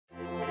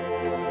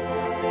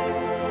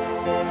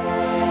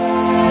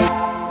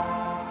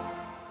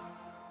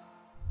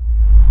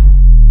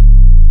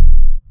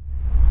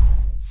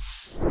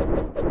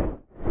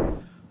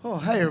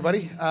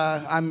everybody.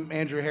 I'm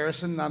Andrew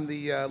Harrison. I'm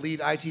the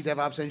lead IT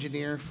DevOps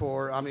engineer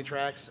for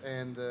Omnitracs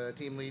and the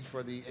team lead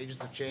for the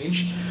Agents of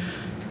Change.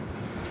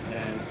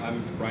 And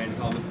I'm Brian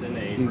Tomlinson,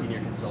 a senior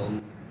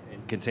consultant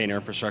in container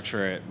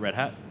infrastructure at Red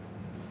Hat.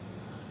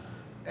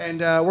 And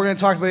we're going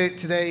to talk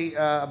today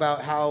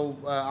about how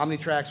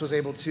Omnitracs was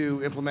able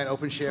to implement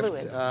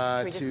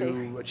OpenShift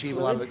to achieve a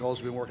lot of the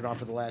goals we've been working on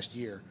for the last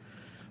year.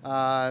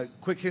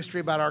 Quick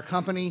history about our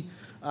company.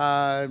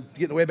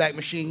 Get the Wayback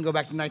Machine, go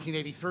back to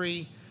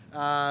 1983.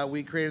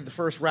 We created the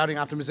first routing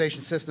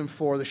optimization system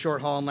for the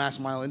short haul and last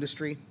mile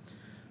industry.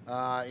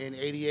 In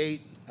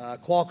 '88,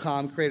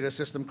 Qualcomm created a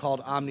system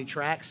called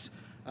Omnitracs.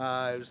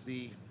 It was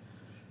the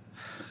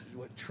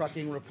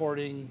trucking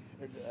reporting,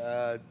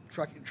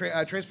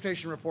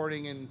 transportation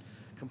reporting and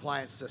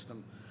compliance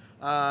system.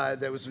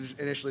 That was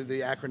initially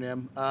the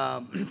acronym.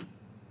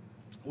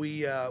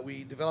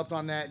 We developed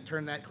on that and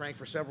turned that crank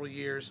for several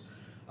years.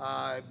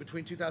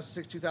 Between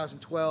 2006 and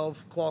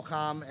 2012,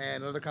 Qualcomm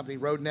and another company,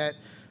 RoadNet,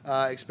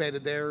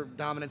 expanded their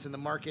dominance in the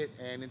market,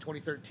 and in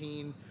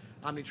 2013,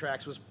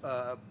 Omnitracs was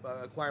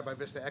acquired by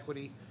Vista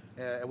Equity,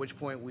 at which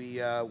point we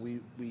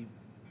in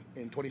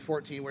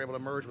 2014 were able to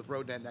merge with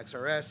RoadNet and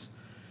XRS.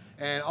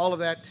 And all of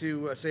that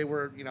to say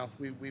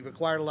we've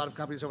acquired a lot of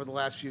companies over the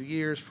last few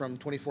years, from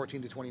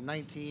 2014 to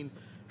 2019,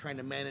 trying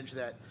to manage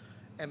that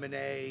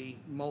M&A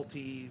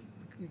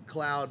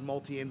multi-cloud,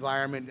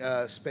 multi-environment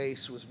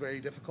space was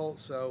very difficult.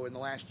 So in the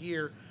last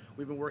year,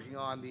 we've been working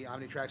on the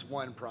Omnitracs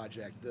One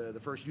project, the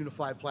first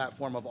unified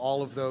platform of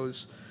all of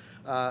those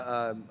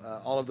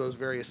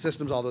various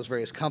systems, all those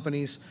various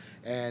companies,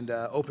 and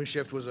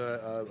OpenShift was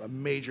a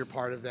major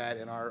part of that,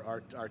 and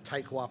our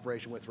tight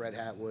cooperation with Red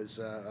Hat was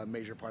a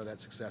major part of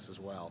that success as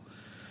well.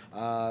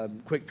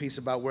 Quick piece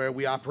about where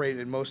we operate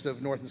in most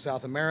of North and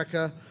South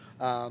America.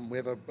 We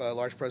have a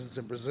large presence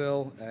in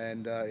Brazil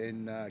and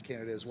in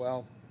Canada as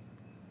well.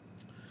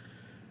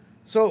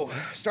 So,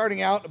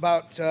 starting out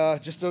about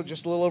just a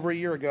little over a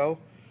year ago,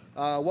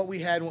 what we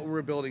had and what we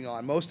were building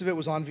on. Most of it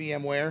was on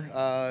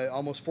VMware,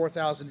 almost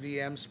 4,000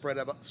 VMs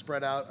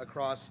spread out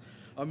across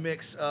a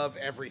mix of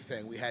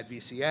everything. We had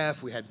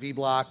VCF, we had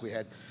vBlock, we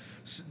had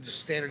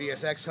standard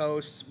ESX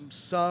hosts,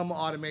 some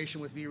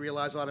automation with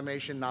vRealize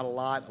automation, not a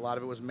lot. A lot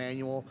of it was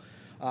manual.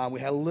 We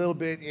had a little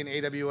bit in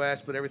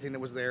AWS, but everything that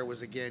was there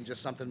was, again,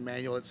 just something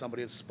manual that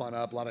somebody had spun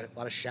up, a lot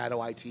of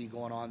shadow IT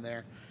going on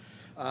there.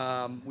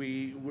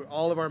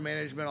 All of our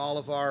management, all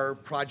of our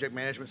project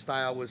management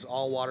style was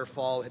all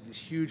waterfall. Had these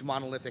huge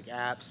monolithic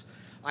apps,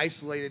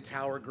 isolated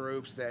tower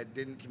groups that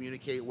didn't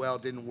communicate well,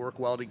 didn't work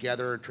well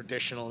together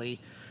traditionally.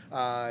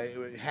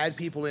 It had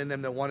people in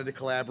them that wanted to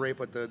collaborate,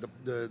 but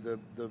the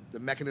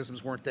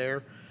mechanisms weren't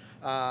there.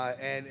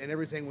 And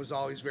everything was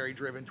always very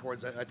driven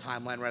towards a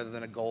timeline rather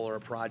than a goal or a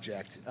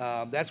project.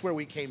 That's where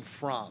we came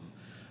from.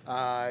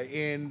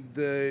 In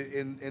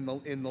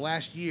the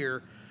last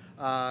year,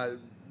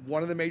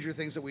 one of the major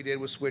things that we did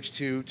was switch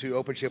to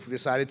OpenShift. We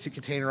decided to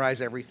containerize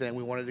everything.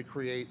 We wanted to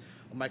create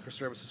a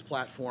microservices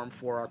platform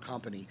for our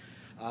company.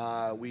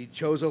 We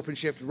chose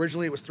OpenShift.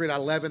 Originally, it was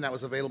 3.11. That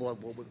was available,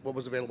 what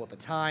was available at the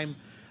time.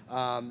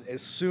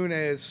 As soon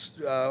as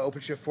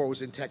OpenShift 4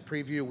 was in tech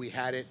preview, we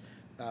had it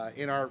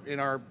in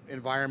our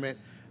environment.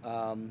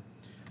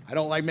 I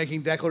don't like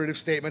making declarative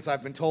statements.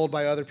 I've been told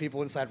by other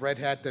people inside Red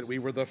Hat that we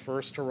were the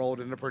first to roll it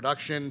into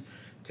production.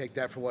 Take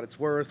that for what it's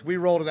worth. We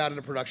rolled it out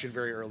into production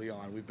very early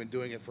on. We've been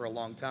doing it for a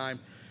long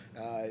time,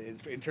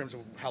 in terms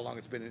of how long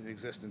it's been in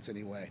existence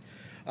anyway.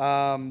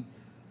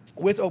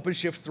 With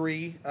OpenShift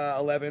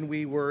 3.11,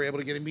 we were able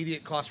to get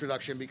immediate cost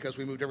reduction because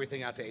we moved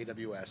everything out to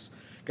AWS.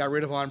 Got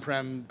rid of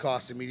on-prem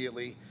costs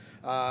immediately.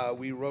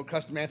 We wrote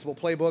custom Ansible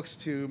playbooks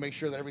to make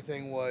sure that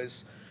everything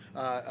was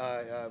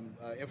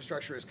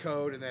infrastructure as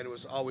code and that it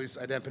was always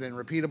idempotent and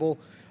repeatable.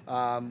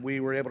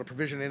 We were able to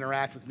provision and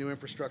interact with new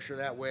infrastructure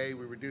that way.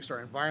 We reduced our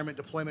environment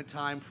deployment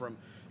time from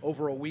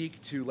over a week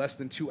to less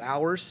than 2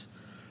 hours.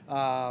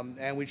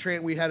 And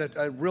we had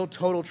a real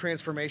total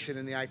transformation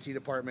in the IT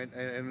department,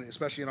 and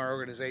especially in our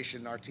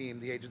organization, our team,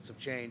 the Agents of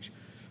Change,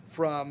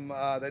 from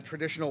the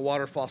traditional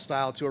waterfall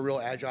style to a real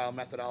agile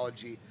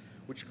methodology,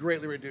 which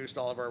greatly reduced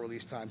all of our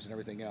release times and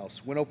everything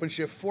else. When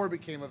OpenShift 4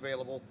 became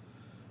available,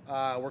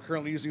 we're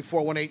currently using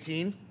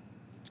 4.1.18.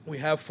 We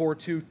have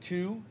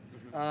 4.2.2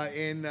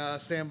 in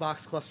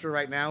Sandbox cluster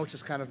right now, which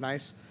is kind of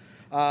nice.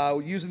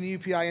 Using the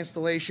UPI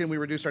installation, we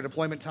reduced our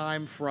deployment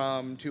time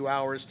from 2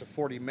 hours to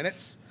 40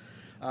 minutes.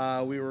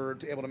 We were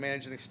able to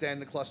manage and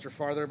extend the cluster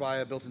farther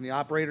by built-in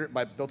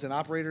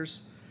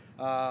operators.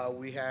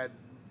 We had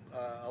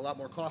a lot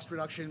more cost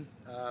reduction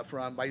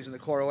by using the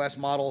Core OS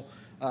model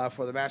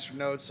for the master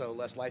nodes, so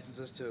less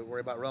licenses to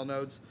worry about rel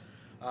nodes.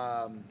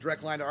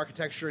 Direct line to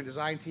architecture and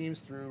design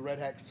teams through Red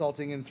Hat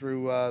Consulting and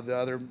through the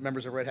other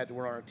members of Red Hat that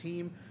were on our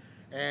team.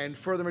 And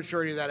further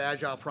maturity of that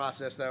agile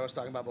process that I was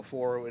talking about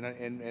before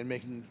and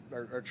making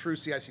our true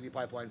CI/CD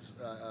pipelines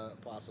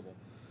possible.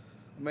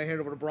 I'm going to hand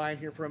it over to Brian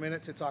here for a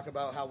minute to talk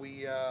about how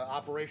we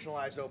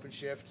operationalized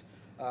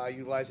OpenShift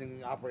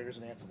utilizing operators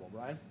in Ansible.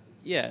 Brian?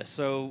 Yeah,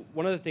 so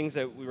one of the things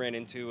that we ran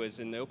into is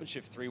in the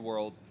OpenShift 3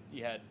 world,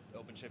 you had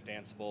OpenShift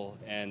Ansible,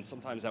 and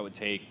sometimes that would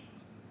take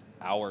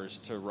hours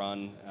to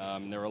run.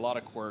 There were a lot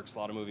of quirks, a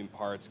lot of moving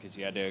parts, because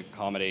you had to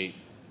accommodate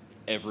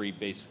every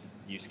base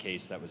use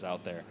case that was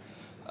out there.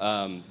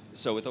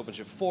 So with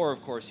OpenShift 4,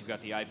 of course, you've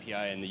got the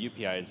IPI and the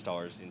UPI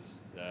installers,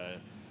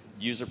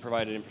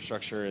 user-provided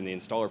infrastructure and the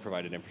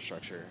installer-provided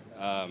infrastructure.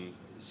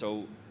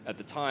 So at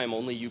the time,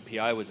 only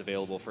UPI was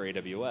available for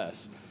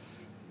AWS.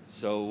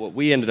 So what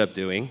we ended up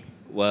doing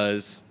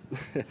was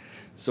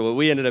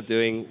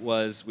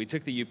we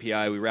took the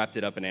UPI, we wrapped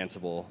it up in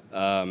Ansible,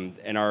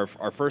 and our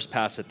first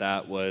pass at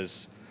that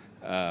was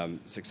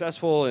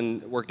successful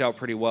and worked out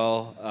pretty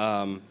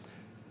well.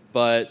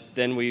 But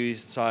then we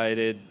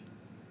decided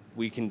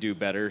we can do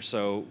better.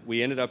 So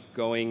we ended up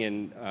going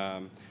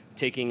and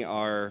taking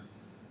our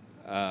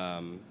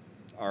Ansible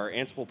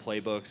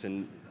playbooks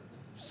and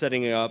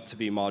setting it up to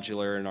be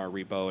modular in our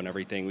repo and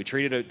everything. We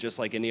treated it just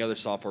like any other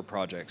software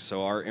project.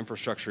 So our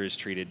infrastructure is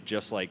treated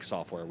just like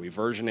software. We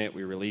version it,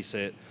 we release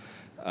it,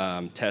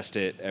 test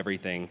it,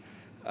 everything.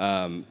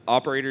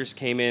 Operators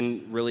came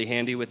in really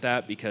handy with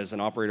that because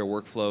an operator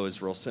workflow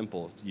is real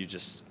simple. You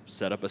just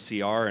set up a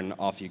CR and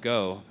off you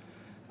go.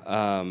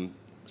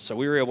 So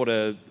we were able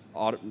to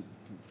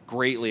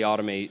greatly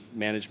automate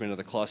management of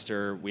the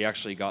cluster. We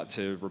actually got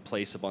to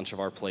replace a bunch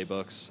of our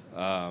playbooks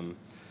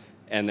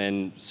and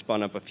then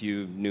spun up a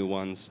few new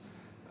ones.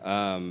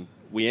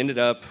 We ended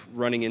up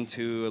running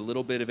into a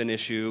little bit of an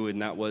issue,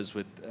 and that was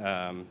with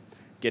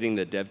getting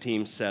the dev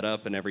team set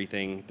up and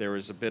everything. There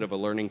was a bit of a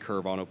learning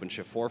curve on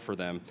OpenShift 4 for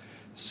them.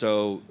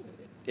 So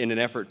in an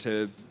effort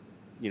to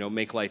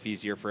make life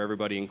easier for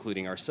everybody,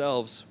 including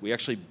ourselves, we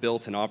actually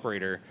built an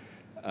operator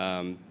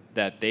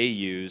that they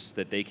use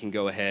that they can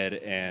go ahead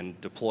and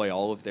deploy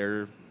all of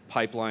their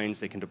pipelines.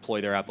 They can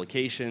deploy their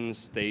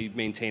applications. They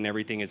maintain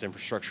everything as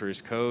infrastructure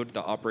as code.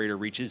 The operator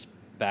reaches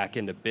back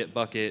into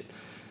Bitbucket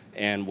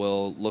and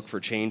will look for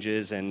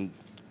changes and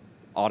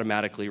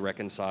automatically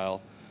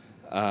reconcile.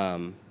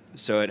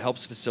 So it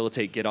helps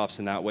facilitate GitOps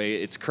in that way.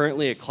 It's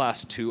currently a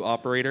class 2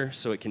 operator,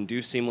 so it can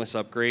do seamless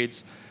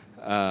upgrades.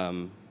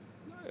 And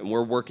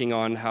we're working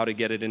on how to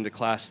get it into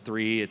class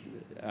 3.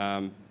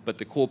 But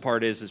the cool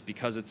part is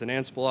because it's an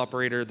Ansible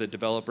operator, the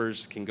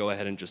developers can go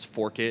ahead and just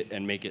fork it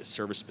and make it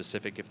service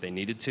specific if they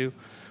needed to,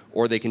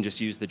 or they can just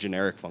use the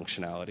generic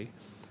functionality.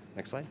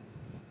 Next slide.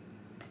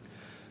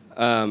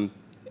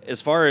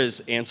 As far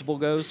as Ansible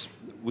goes,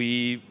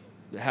 we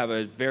have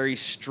a very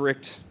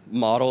strict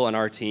model on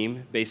our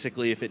team.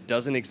 Basically, if it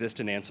doesn't exist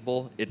in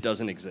Ansible, it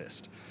doesn't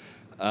exist.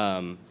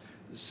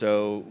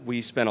 So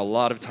we spent a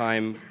lot of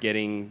time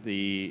getting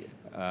the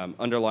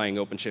underlying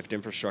OpenShift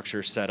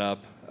infrastructure set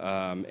up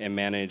and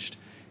managed,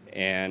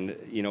 and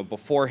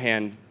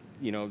beforehand,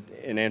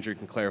 and Andrew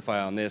can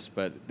clarify on this,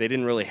 but they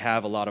didn't really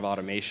have a lot of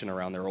automation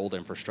around their old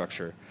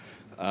infrastructure.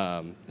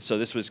 So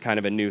this was kind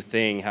of a new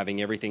thing,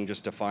 having everything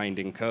just defined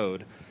in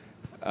code.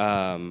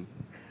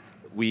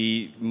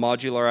 We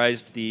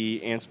modularized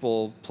the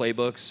Ansible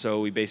playbooks,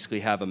 so we basically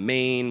have a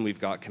main, we've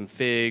got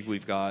config,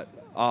 we've got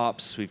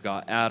ops, we've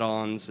got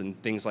add-ons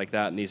and things like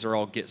that, and these are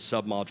all Git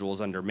submodules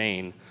under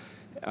main.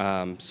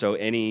 So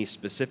any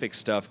specific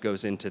stuff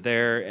goes into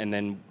there, and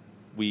then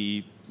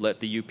we let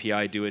the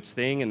UPI do its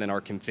thing, and then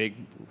our config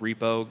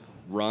repo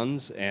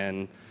runs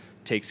and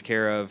takes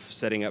care of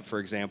setting up, for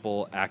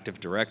example, Active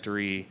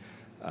Directory,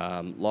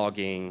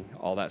 logging,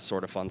 all that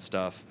sort of fun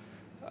stuff.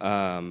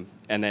 And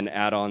then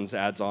add-ons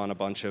adds on a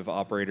bunch of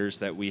operators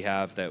that we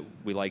have that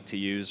we like to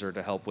use or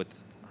to help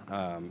with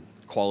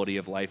quality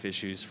of life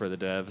issues for the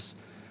devs,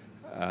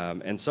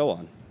 and so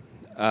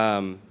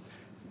on.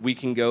 We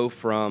can go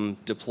from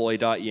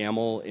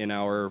deploy.yaml in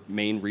our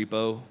main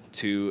repo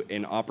to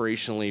an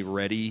operationally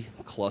ready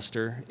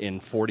cluster in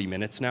 40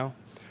 minutes now,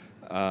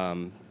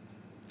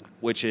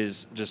 which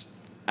is just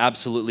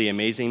absolutely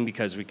amazing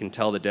because we can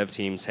tell the dev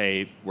teams,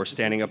 hey, we're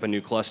standing up a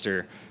new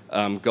cluster,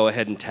 go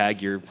ahead and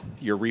tag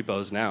your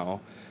repos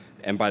now.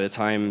 And by the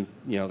time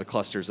the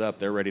cluster's up,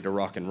 they're ready to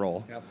rock and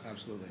roll. Yep,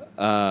 absolutely.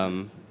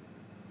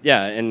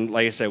 Yeah, and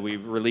like I said, we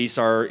release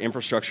our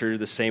infrastructure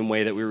the same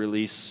way that we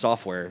release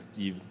software.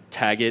 You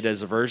tag it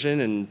as a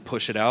version and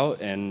push it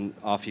out, and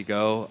off you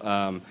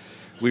go.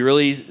 We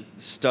really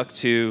stuck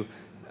to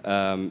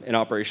an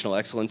operational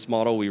excellence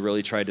model. We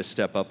really tried to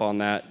step up on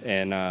that,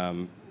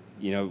 and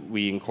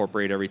we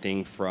incorporate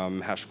everything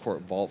from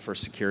HashiCorp Vault for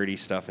security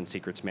stuff and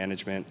secrets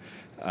management,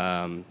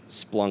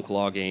 Splunk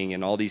logging,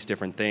 and all these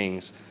different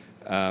things.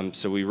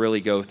 So we really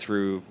go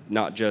through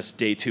not just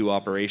day 2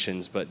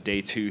 operations, but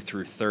day 2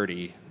 through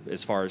 30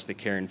 as far as the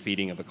care and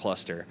feeding of a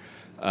cluster.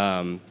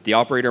 The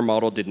operator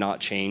model did not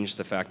change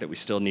the fact that we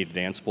still needed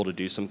Ansible to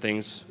do some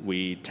things.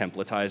 We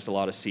templatized a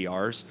lot of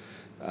CRs.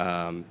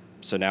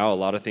 So now a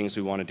lot of things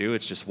we want to do,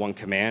 it's just one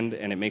command,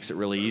 and it makes it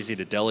really easy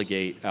to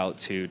delegate out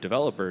to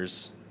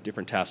developers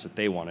different tasks that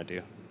they want to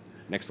do.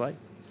 Next slide.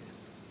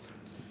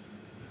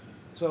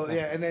 So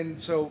yeah, and then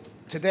so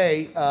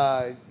today,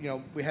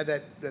 we had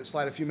that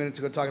slide a few minutes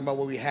ago talking about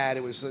what we had.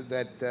 It was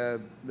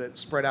that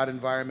spread out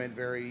environment,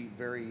 very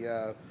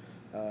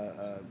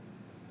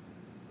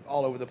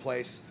all over the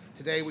place.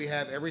 Today we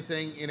have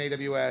everything in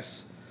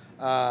AWS.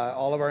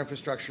 All of our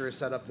infrastructure is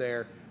set up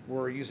there.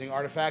 We're using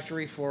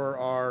Artifactory for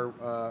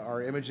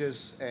our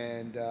images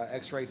and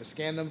X-ray to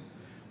scan them.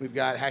 We've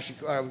got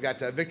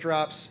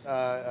VictorOps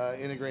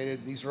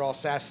integrated. These are all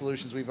SaaS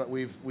solutions we've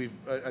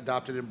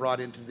adopted and brought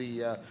into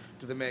the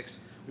mix.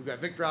 We've got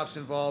VictorOps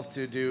involved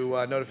to do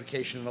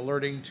notification and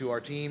alerting to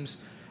our teams.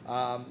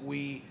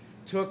 We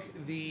took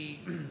the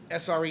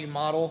SRE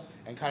model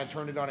and kind of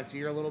turned it on its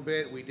ear a little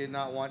bit. We did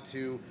not want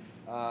to.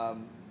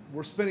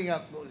 We're spinning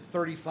up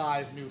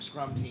 35 new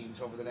Scrum teams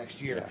over the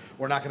next year. Yeah.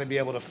 We're not going to be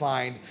able to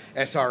find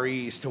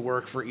SREs to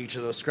work for each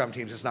of those Scrum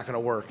teams. It's not going to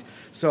work.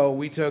 So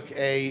we took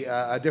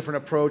a different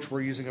approach.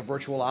 We're using a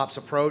virtual ops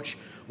approach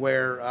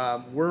where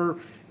we're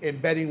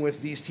embedding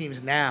with these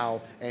teams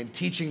now and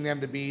teaching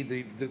them to be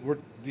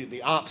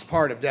the ops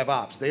part of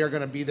DevOps. They are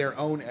going to be their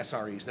own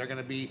SREs. They're going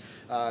to be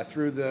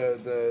through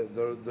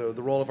the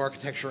role of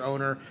architecture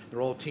owner, the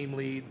role of team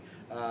lead.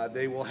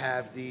 They will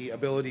have the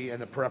ability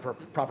and the proper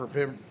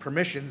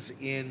permissions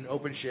in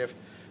OpenShift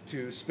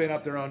to spin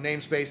up their own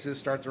namespaces,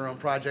 start their own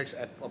projects,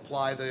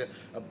 apply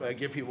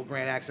give people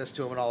grant access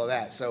to them, and all of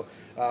that. So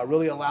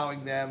really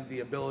allowing them the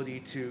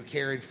ability to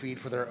care and feed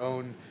for their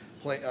own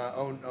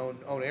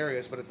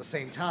areas, but at the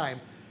same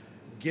time,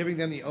 giving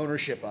them the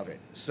ownership of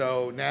it.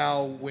 So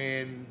now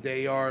when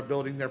they are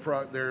building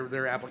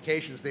their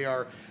applications, they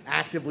are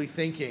actively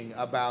thinking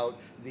about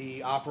the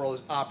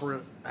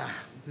operationalization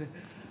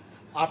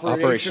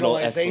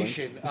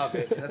of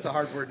it. That's a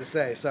hard word to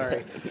say.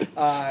 Sorry.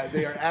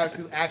 They are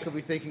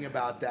actively thinking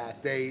about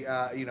that. They,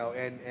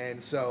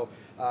 so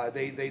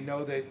they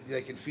know that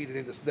they can feed it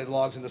into the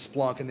logs into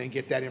Splunk and then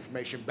get that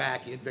information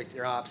back in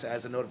VictorOps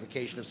as a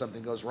notification if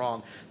something goes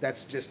wrong.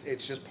 It's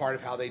just part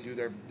of how they do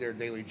their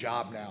daily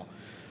job now.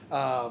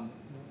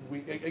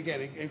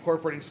 Again,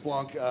 incorporating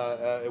Splunk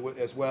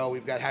as well.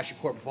 We've got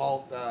HashiCorp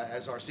Vault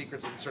as our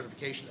secrets and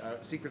certification,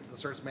 secrets and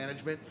certs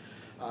management.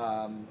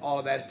 All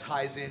of that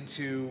ties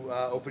into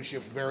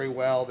OpenShift very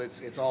well.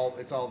 It's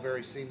all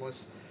very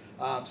seamless.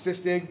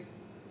 Sysdig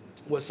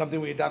was something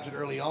we adopted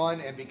early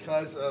on, and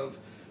because of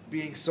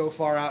being so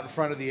far out in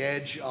front of the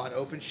edge on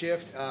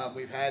OpenShift,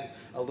 we've had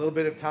a little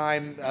bit of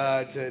time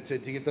to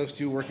get those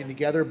two working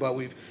together, but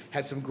we've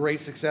had some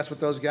great success with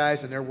those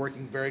guys, and they're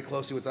working very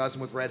closely with us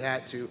and with Red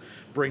Hat to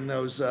bring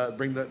their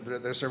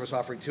service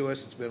offering to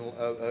us. It's been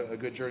a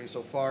good journey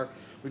so far.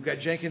 We've got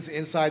Jenkins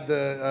inside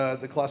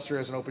the cluster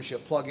as an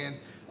OpenShift plugin,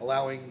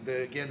 allowing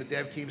the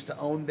dev teams to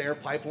own their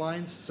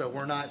pipelines. So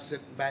we're not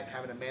sitting back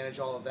having to manage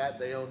all of that.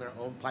 They own their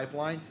own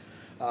pipeline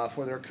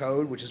for their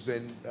code, which has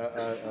been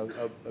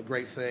a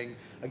great thing.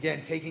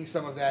 Again, taking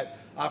some of that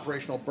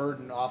operational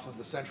burden off of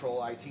the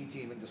central IT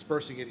team and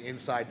dispersing it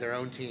inside their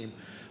own team,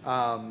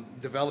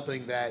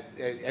 developing that,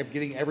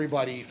 getting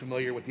everybody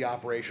familiar with the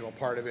operational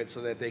part of it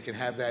so that they can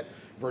have that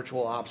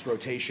virtual ops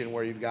rotation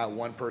where you've got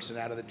one person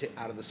out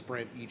of the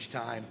sprint each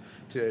time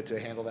to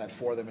handle that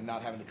for them and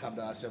not having to come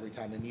to us every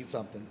time they need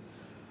something.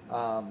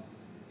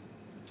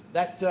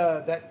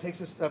 That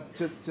takes us up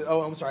to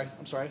I'm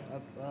sorry.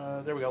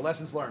 There we go.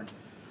 Lessons learned.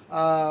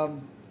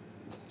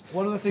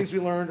 One of the things we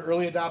learned,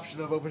 early adoption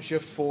of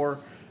OpenShift 4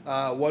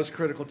 was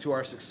critical to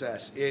our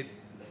success. It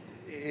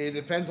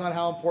depends on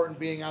how important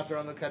being out there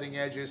on the cutting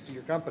edge is to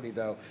your company,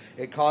 though.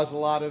 It caused a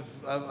lot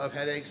of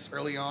headaches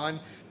early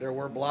on. There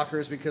were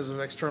blockers because of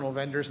external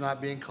vendors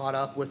not being caught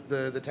up with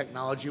the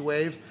technology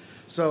wave.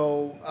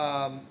 So,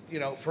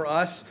 for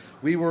us,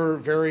 we were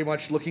very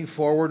much looking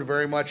forward,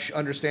 very much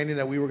understanding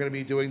that we were going to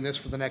be doing this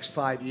for the next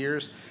 5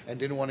 years and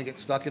didn't want to get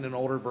stuck in an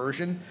older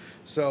version.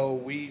 So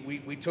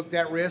we took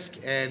that risk,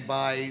 and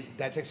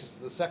that takes us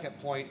to the second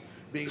point,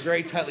 being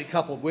very tightly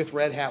coupled with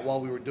Red Hat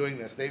while we were doing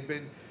this. They've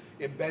been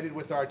embedded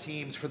with our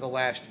teams for the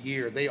last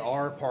year. They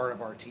are part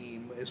of our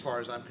team as far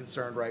as I'm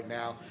concerned right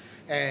now.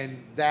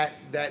 And that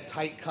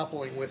tight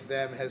coupling with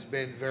them has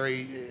been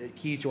very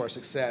key to our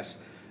success.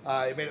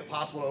 It made it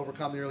possible to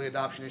overcome the early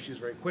adoption issues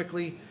very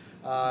quickly.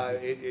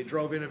 It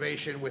drove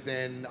innovation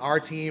within our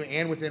team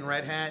and within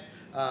Red Hat.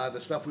 The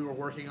stuff we were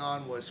working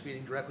on was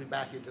feeding directly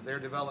back into their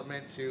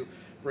development to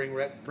bring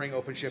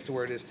OpenShift to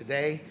where it is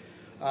today.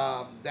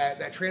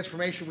 That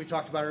transformation we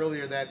talked about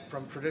earlier, that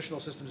from traditional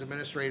systems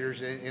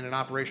administrators in an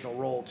operational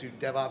role to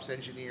DevOps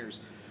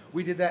engineers,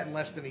 we did that in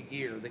less than a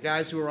year. The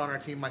guys who were on our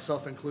team,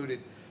 myself included,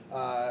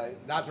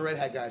 not the Red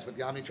Hat guys, but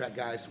the Omnitracs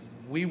guys,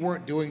 we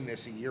weren't doing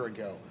this a year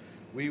ago.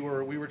 We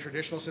were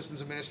traditional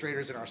systems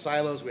administrators in our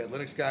silos. We had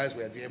Linux guys,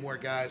 we had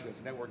VMware guys, we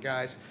had network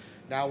guys.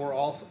 Now we're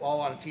all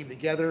on a team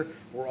together.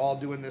 We're all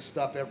doing this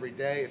stuff every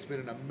day. It's been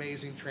an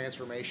amazing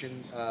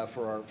transformation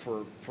for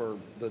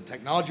the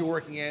technology we're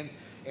working in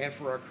and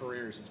for our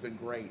careers. It's been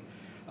great.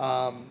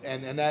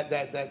 And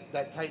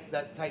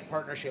that tight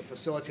partnership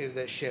facilitated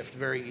that shift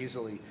very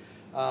easily.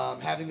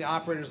 Having the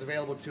operators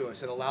available to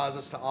us, it allowed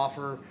us to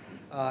offer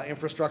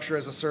infrastructure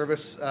as a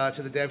service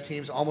to the dev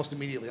teams almost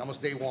immediately,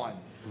 almost day one.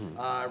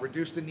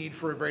 Reduce the need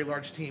for a very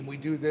large team. We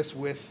do this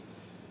with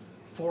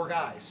 4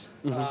 guys.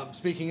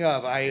 Speaking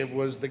of, I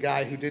was the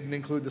guy who didn't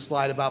include the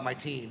slide about my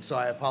team, so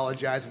I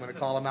apologize. I'm going to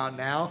call them out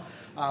now.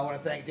 I want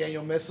to thank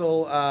Daniel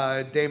Missel,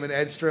 Damon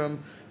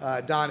Edstrom,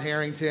 Don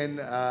Harrington,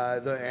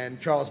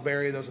 and Charles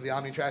Berry. Those are the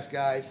Omnitracs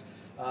guys.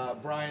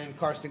 Brian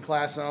Karsten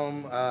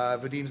Klassom,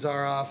 Vadim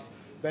Zaroff,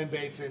 Ben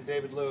Bateson,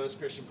 David Lewis,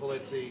 Christian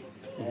Polizzi,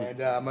 and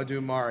Madhu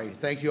Mari.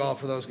 Thank you all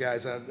for those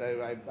guys.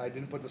 I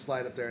didn't put the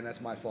slide up there, and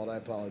that's my fault. I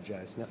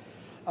apologize. Yep.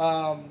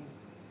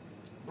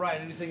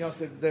 Brian, anything else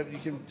that you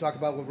can talk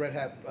about what Red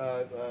Hat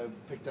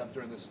picked up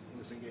during this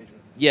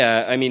engagement?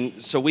 Yeah, I mean,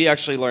 so we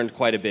actually learned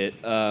quite a bit.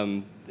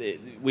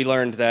 We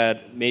learned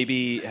that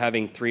maybe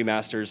having 3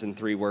 masters and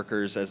 3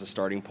 workers as a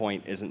starting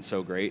point isn't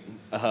so great.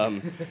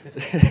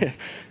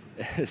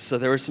 So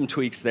there were some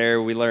tweaks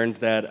there. We learned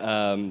that,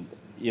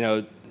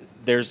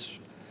 there's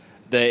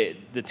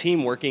the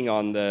team working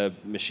on the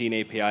machine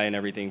API and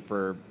everything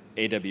for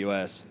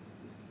AWS.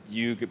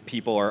 You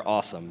people are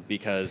awesome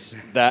because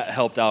that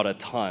helped out a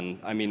ton.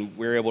 I mean,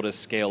 we're able to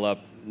scale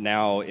up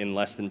now in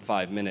less than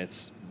 5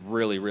 minutes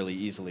really, really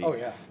easily. Oh,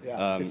 yeah.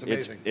 It's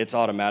amazing. It's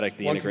automatic,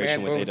 the One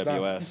integration with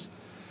AWS.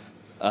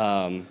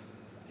 And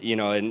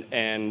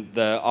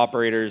the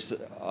operators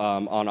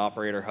on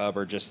Operator Hub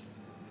are just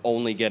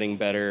only getting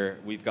better.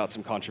 We've got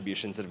some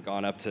contributions that have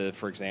gone up to,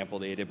 for example,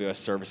 the AWS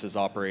Services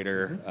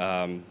Operator.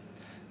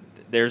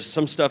 There's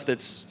some stuff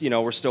that's,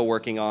 we're still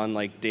working on,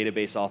 like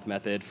database auth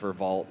method for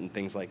Vault and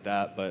things like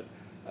that, but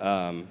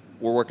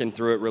we're working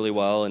through it really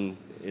well, and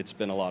it's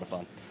been a lot of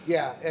fun.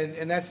 Yeah,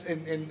 and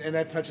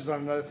that touches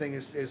on another thing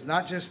is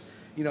not just,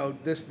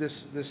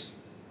 this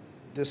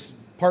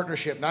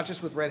partnership, not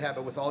just with Red Hat,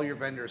 but with all your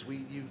vendors.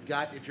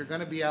 If you're going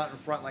to be out in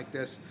front like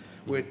this,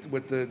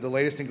 with the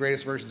latest and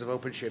greatest versions of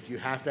OpenShift, you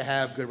have to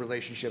have good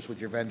relationships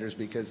with your vendors,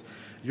 because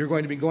you're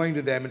going to be going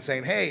to them and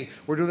saying, hey,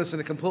 we're doing this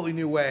in a completely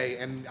new way,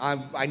 and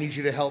I need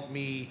you to help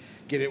me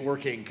get it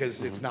working,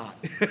 because it's not.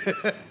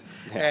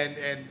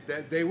 And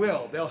they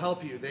will. They'll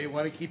help you. They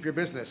want to keep your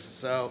business.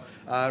 So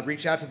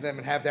reach out to them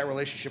and have that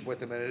relationship with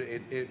them,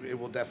 and it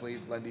will definitely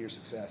lend to your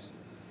success.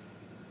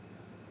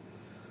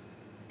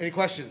 Any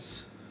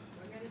questions?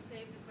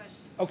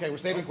 Okay, we're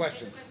saving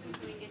questions.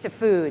 To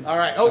food. All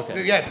right.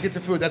 Okay. Yes, get to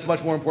food. That's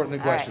much more important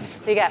than questions.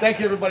 Right. Thank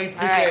you, everybody.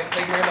 Appreciate it.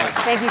 Thank you very much.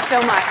 Thank you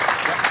so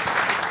much.